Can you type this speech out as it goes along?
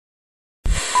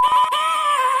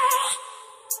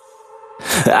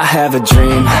I have a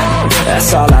dream,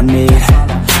 that's all I need.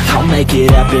 I'll make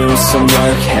it happen with some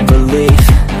work and belief.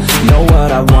 Know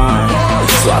what I want,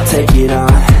 so I'll take it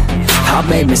on. I've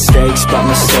made mistakes, but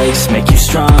mistakes make you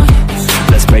strong.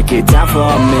 Let's break it down for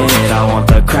a minute. I want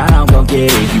the crown, I'm gon' get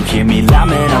it. You hear me loud,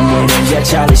 man, I'm winning. Yeah,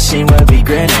 Charlie Sheen will be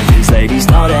grinning. These ladies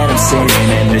know that I'm sinning,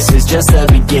 and this is just the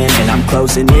beginning. I'm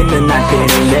closing in the night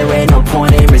inning. There ain't no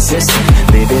point in resisting.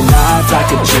 Living life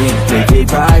like a dream, live it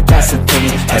right, that's the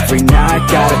thing. Every night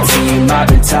got a team,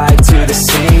 I've been tied to the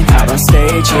scene. Out on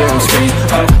stage, hear them scream,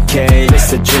 okay,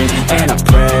 it's a dream. And I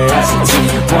pray as a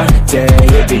team, one day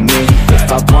it'll be me.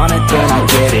 If I want it, then I'll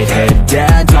get it. Head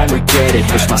down, don't regret it.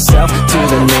 Push myself to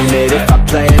the limit. If I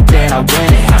play it, then I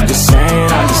win it. I'm just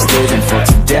saying, I'm just living for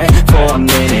today. For a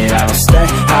minute, I don't stay,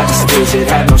 I just visit.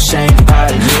 Have no shame, I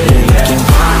admit it. Looking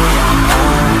right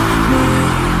at me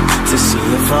to see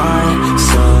if I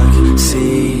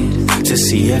succeed, to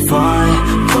see if I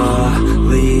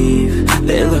believe.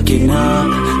 They're looking up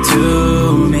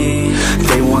to me.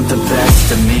 They want the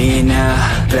best of me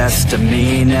now, best of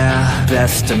me now,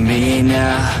 best of me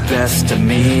now, best of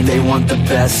me. They want the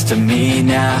best of me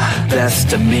now,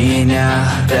 best of me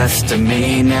now, best of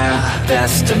me now,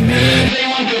 best of me. They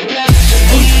want the best of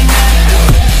me now.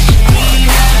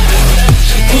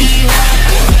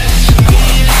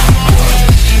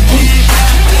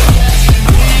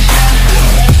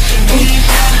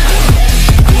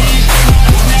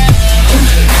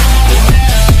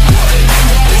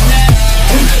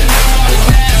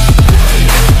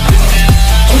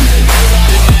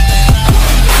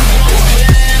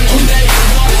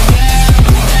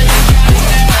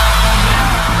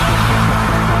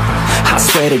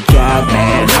 Swear to God,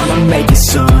 man, I'ma make it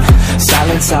soon.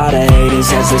 Silence all the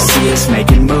haters as they see us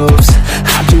making moves.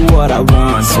 I do what I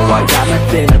want, so I got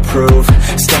nothing to prove.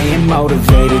 Staying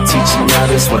motivated, teaching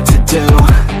others what to do.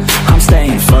 I'm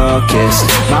staying focused,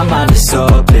 my mind is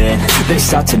open. They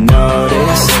start to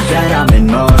notice that I'm in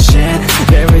motion.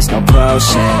 There is no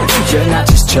potion, you're not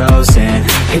just chosen.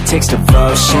 It takes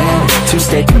devotion to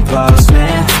stay composed,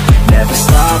 man. Never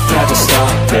stop,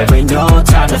 there ain't no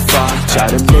time to fall. Try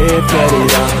to live, get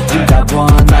it up, you got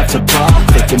one life to ball.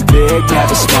 Thinking big,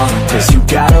 never small, cause you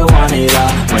gotta want it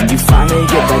all. When you finally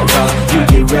get that call, you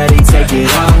get ready, take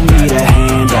it on. Need a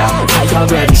hand out, I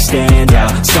already stand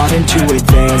out. Starting to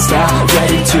advance now,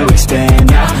 ready to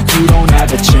expand now. You don't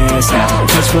have a chance now,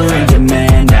 cause we're in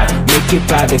demand now. Make it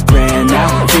by the grand now,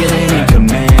 feeling in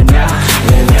command now.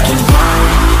 They're looking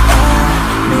right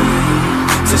at me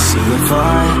to see if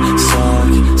I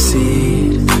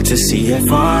succeed, to see if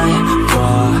I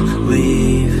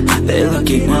believe. They're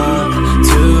looking up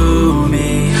to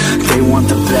me. They want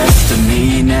the best of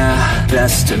me now,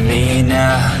 best of me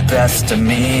now, best of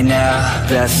me now,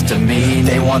 best of me.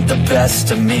 They want the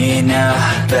best of me now,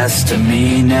 best of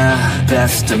me now,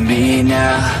 best of me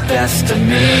now, best of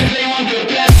me.